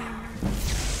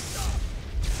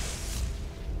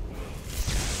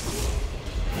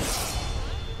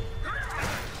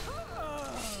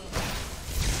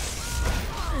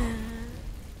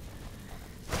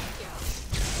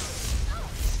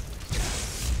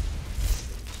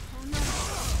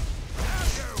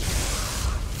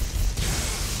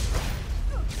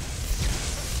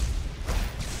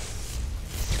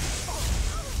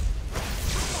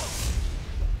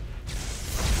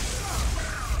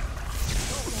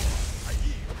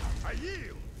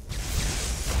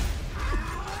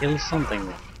 Kill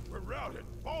something. We're routed.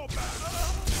 Fall back.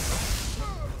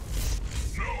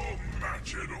 No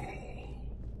match at all.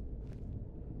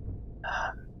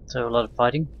 So a lot of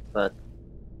fighting, but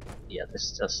yeah,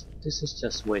 this is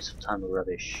just waste of time and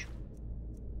rubbish.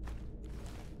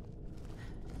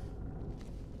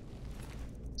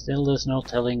 Still, there's no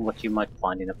telling what you might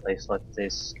find in a place like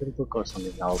this, skill book or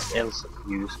something else of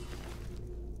use.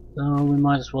 So we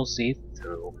might as well see it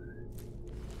through.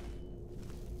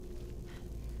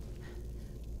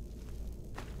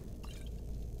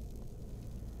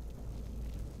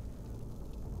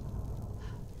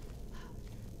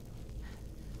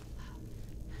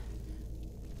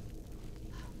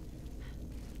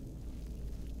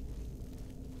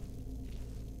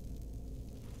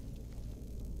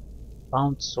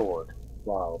 Found sword.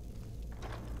 Wow.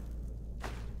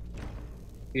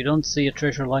 You don't see a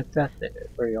treasure like that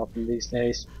very often these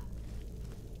days.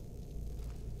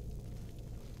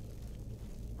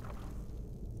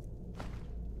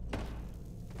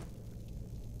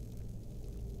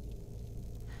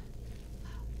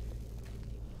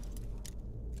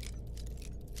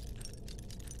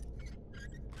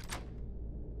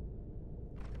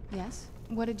 Yes?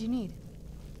 What did you need?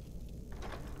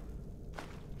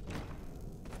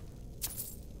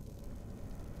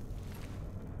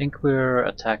 I think we're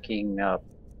attacking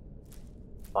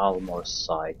Balmore's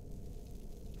side.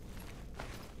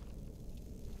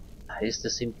 is the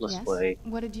simplest Yes? way.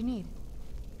 What did you need?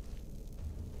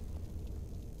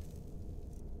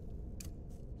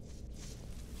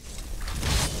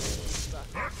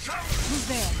 Who's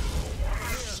there?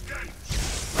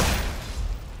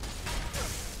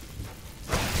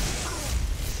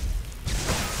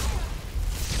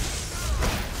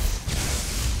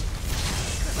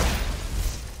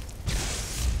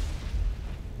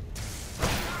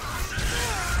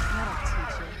 That'll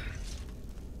teach you.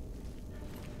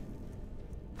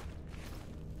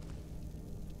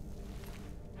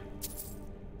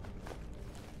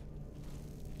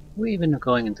 Are we even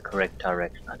going in the correct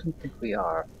direction? I don't think we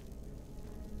are.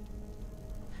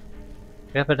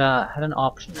 We have had an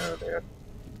option earlier.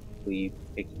 We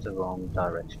picked the wrong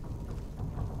direction.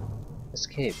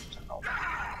 Escape tunnel.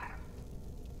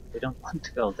 We don't want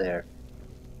to go there.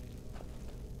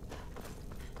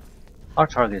 Our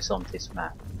target is on this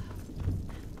map.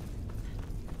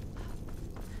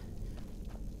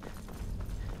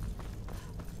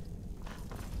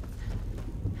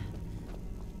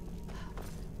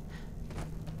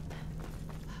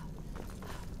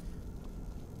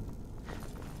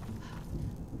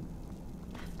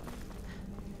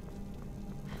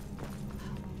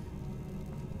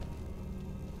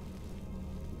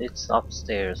 It's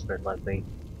upstairs, red light wait.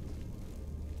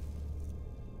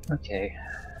 Okay.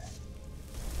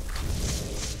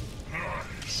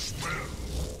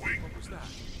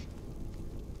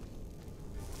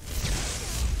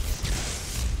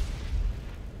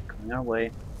 Coming our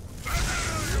way.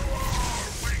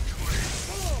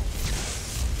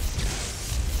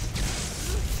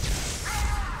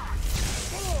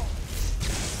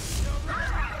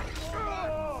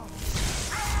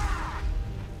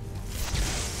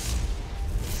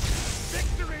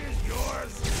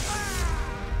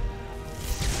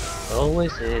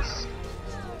 Always is.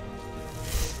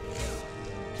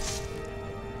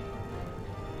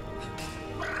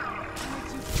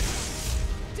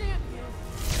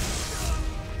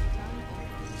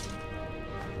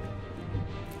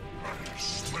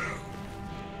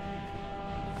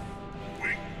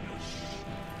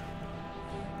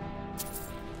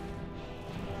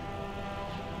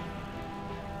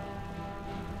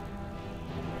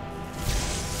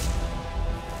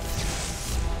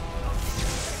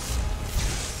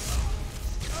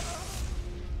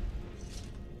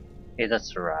 Okay,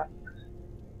 that's a wrap.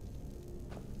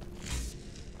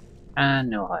 And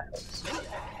no high hopes.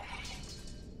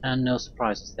 And no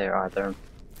surprises there either.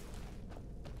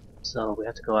 So we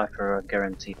have to go after a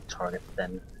guaranteed target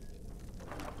then.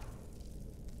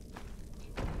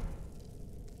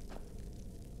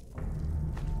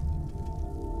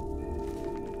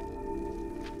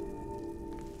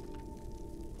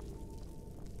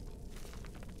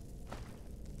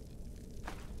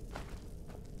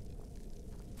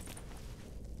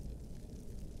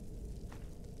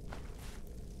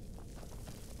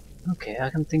 Okay, I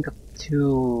can think of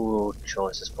two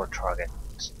choices for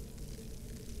targets.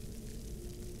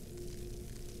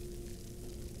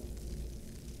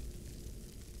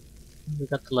 We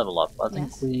got to level up. I think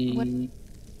Yes. we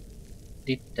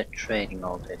did the training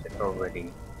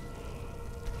already.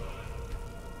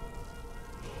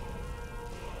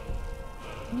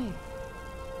 Need.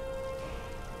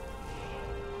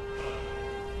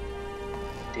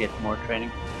 To get more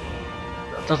training.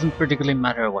 It doesn't particularly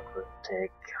matter what we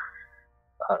take.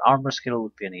 Armor skill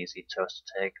would be an easy choice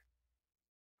to take.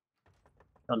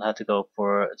 Don't have to go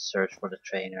for a search for the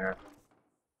trainer.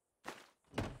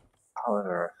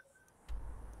 However,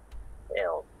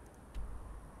 L.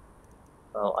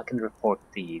 Well, I can report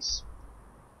these.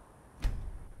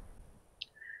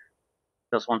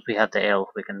 Because once we have the L,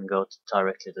 we can go to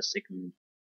directly to Sigmund.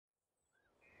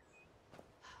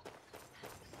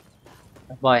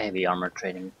 Buy heavy armor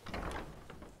training.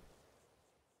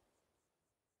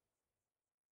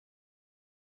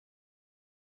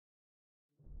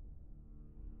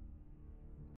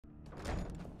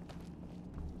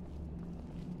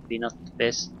 Be not the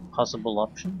best possible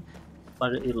option,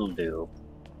 but it'll do.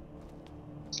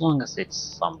 As long as it's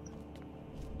something.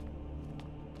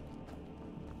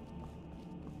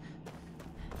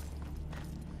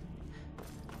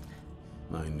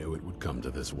 I knew it would come to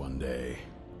this one day.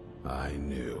 I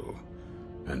knew.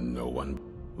 And no one...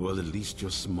 Well, at least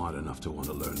you're smart enough to want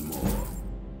to learn more.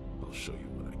 I'll show you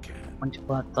what I can.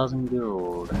 25,000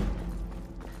 gold.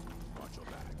 Watch your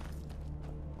back.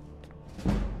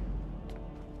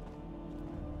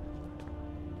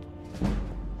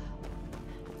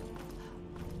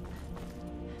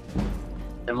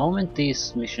 The moment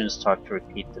these missions start to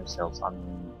repeat themselves, I'm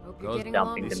Hope you're getting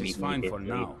dumping along. This them is fine for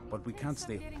immediately. now, but we can't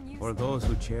stay. Getting used For to those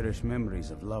who cherish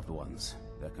memories of loved ones,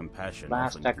 Their compassion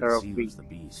Last often attacker of conceals the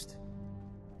beast.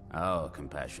 Our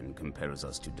compassion compels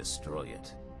us to destroy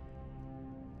it.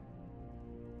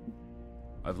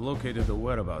 I've located the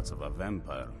whereabouts of a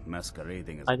vampire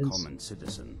masquerading as a common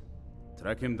citizen.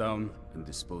 Track him down and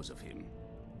dispose of him.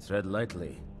 Tread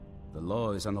lightly. The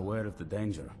law is unaware of the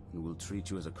danger and will treat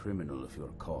you as a criminal if you're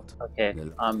caught. Okay,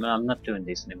 I'm not doing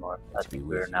this anymore. I think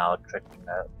we're now treading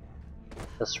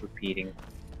just repeating.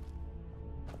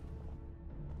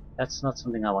 That's not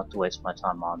something I want to waste my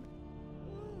time on.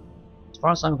 As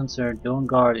far as I'm concerned,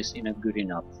 Dawnguard is in a good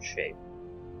enough shape.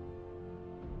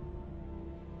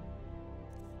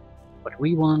 What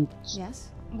we want Yes?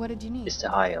 What did you need? is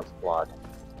the Eye of Blood.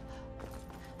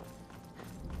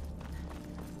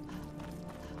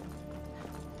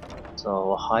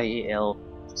 So high elf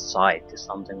sight is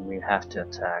something we have to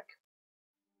attack.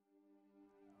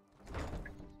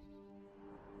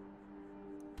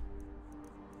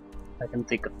 I can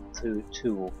think of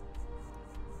two.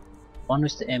 One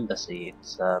is the embassy.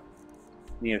 It's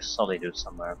near Solitude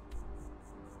somewhere.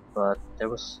 But there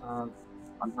was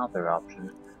another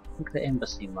option. I think the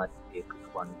embassy might be a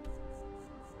good one.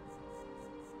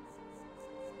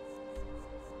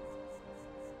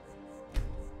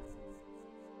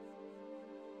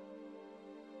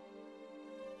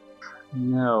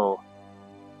 No,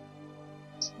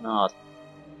 it's not.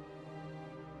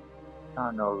 There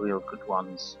are no real good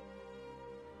ones.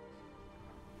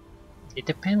 It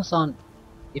depends on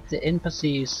if the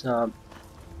embassy is a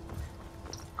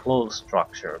closed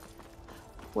structure,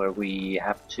 where we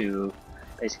have to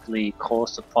basically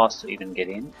cause the fuss to even get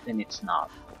in, then it's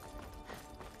not.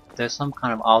 If there's some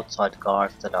kind of outside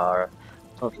guards that are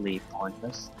totally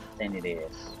pointless, then it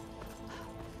is.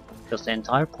 Because the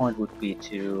entire point would be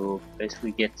to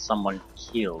basically get someone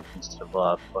killed instead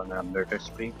of going on a murder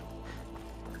spree.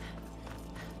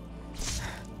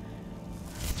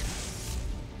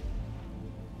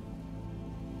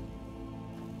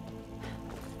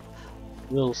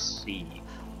 We'll see.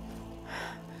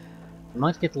 We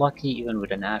might get lucky even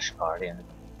with an Ash Guardian.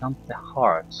 Dump the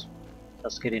hearts.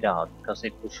 Just get it out, because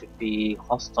it should be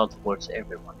hostile towards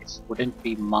everyone. It wouldn't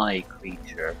be my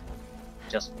creature.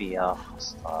 Just be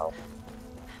hostile.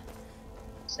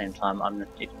 At the same time,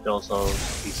 it could also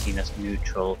be seen as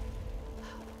neutral.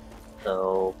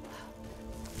 So,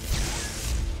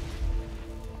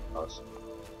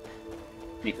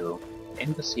 anywho,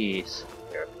 embassy is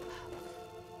here.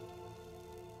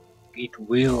 It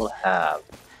will have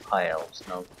high elves,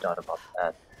 no doubt about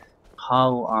that.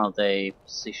 How are they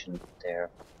positioned there?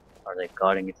 Are they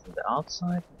guarding it from the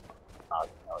outside?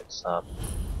 No, it's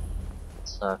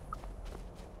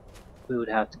we would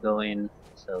have to go in,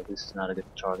 so this is not a good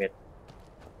target.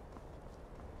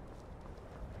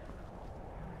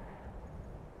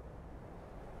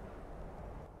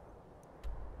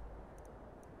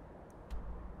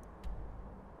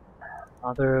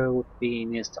 Other would be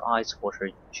near the ice water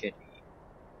jetty.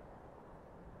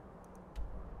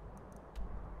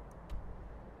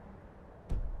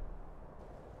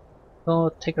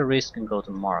 So take a risk and go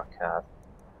to Markath.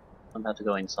 Don't have to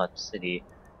go inside the city.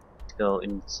 To go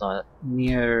inside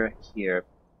near here.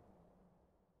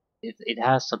 It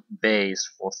has a base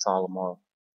for Thalmor.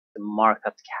 The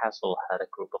Markath castle had a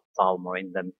group of Thalmor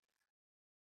in them.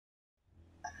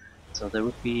 So there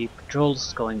would be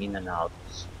patrols going in and out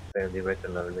fairly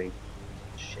regularly.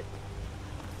 Shit.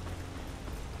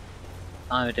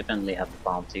 I would definitely have the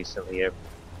bounties over here.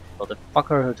 So the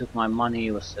fucker who took my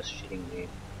money was just shitting me.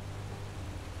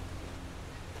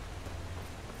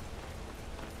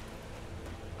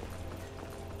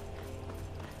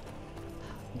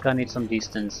 I think I need some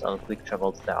distance. I'll quick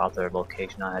travel to the other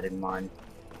location I had in mind.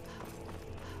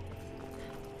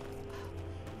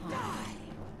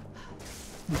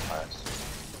 Nice.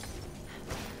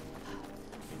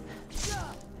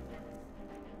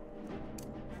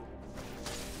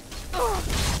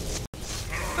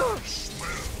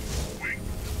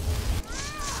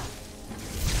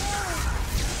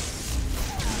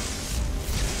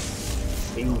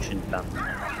 Ancient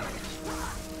Batman.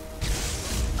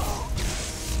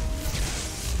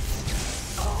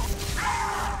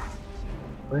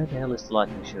 Where the hell is the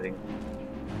lightning shooting?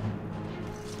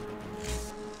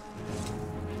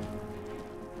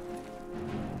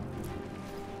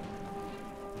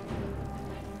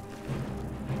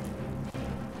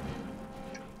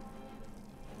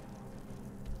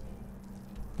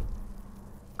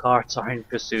 Guards are in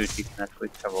pursuit, you cannot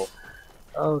quick travel.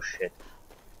 Oh shit.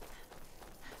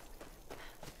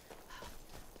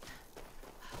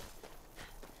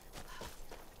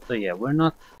 So yeah, we're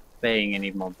not paying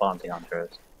any more bounty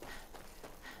hunters.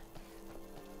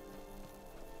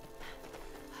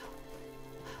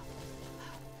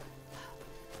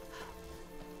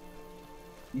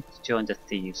 Need to join the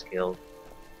Thieves Guild.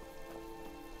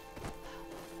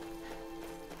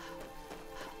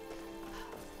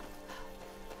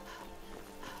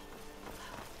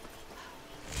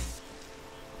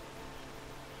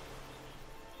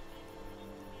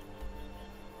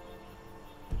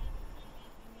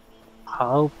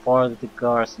 How far do the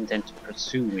guards intend to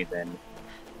pursue me then?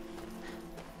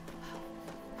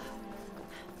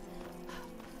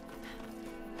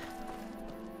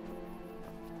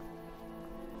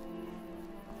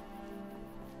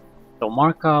 So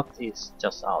markup is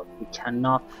just out. We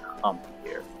cannot come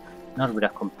here. Not with a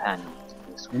companion.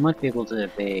 We might be able to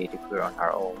evade if we're on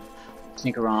our own.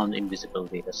 Sneak around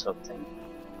invisibility or something.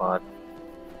 But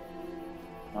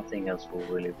nothing else will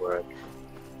really work.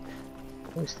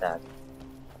 Who is that?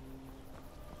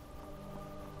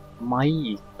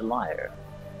 Mai the liar.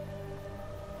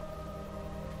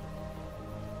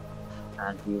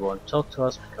 And he won't talk to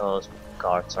us because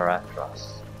guards are after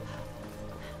us.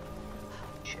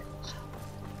 Shit.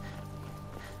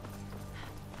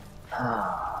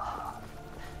 I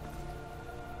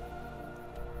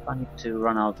need to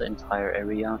run out the entire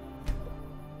area.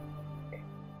 Okay.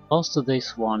 Close to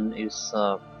this one is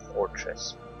a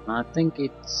fortress. And I think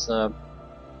it's a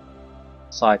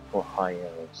site for high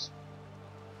elves.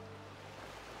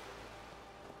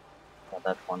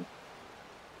 That one.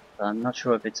 But I'm not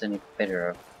sure if it's any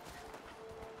better.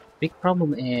 Big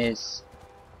problem is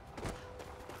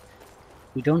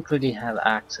we don't really have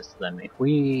access to them. If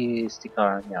we stick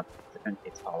our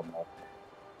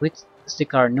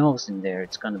stick our nose in there,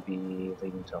 it's gonna be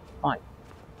leading to a fight.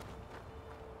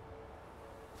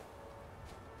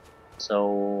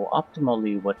 So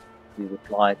optimally, what we would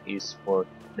like is for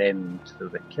them to do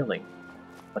the killing.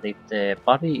 But if the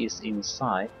body is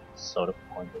inside, it's sort of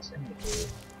pointless anyway.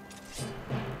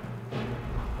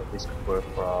 But this could work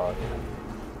for our...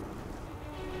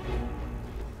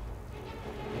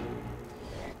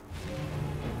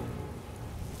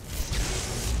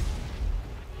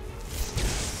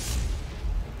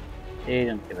 They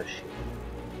don't give a shit.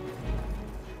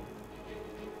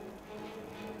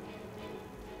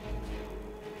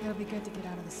 It'll be good to get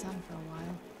out of the sun for a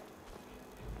while.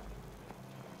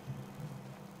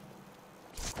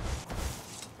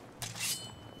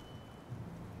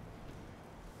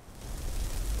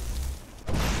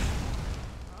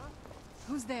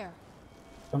 Who's there?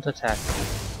 Don't attack me.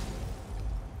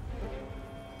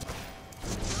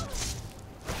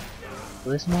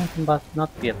 This might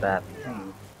not be a bad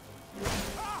thing.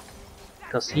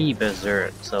 Because he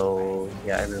berserked, so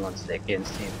yeah, everyone's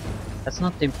against him. That's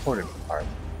not the important part.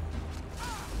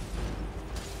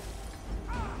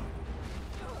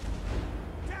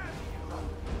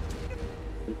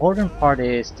 The important part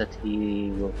is that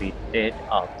he will be dead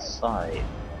outside.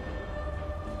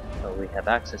 So we have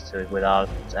access to it without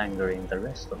angering the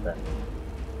rest of them.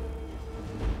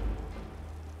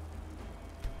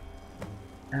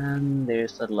 And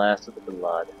there's the last of the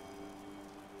blood.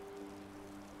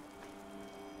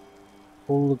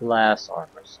 Full glass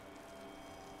armors.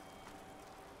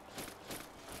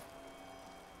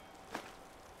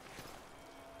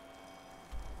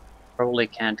 Probably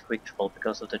can't quick travel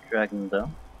because of the dragon though.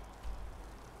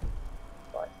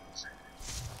 But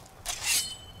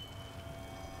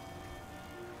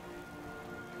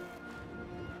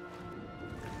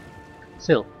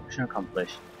still, mission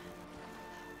accomplished.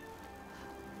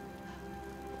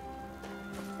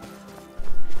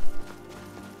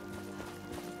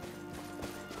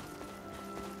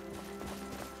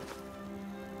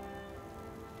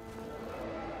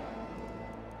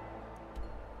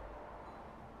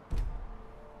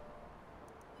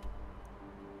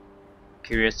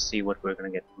 Curious to see what we're gonna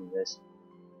get from this.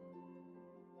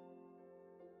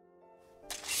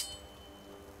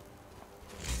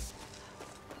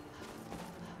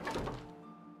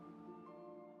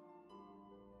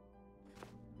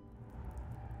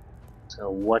 So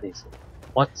what is it?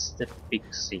 What's the big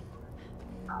secret?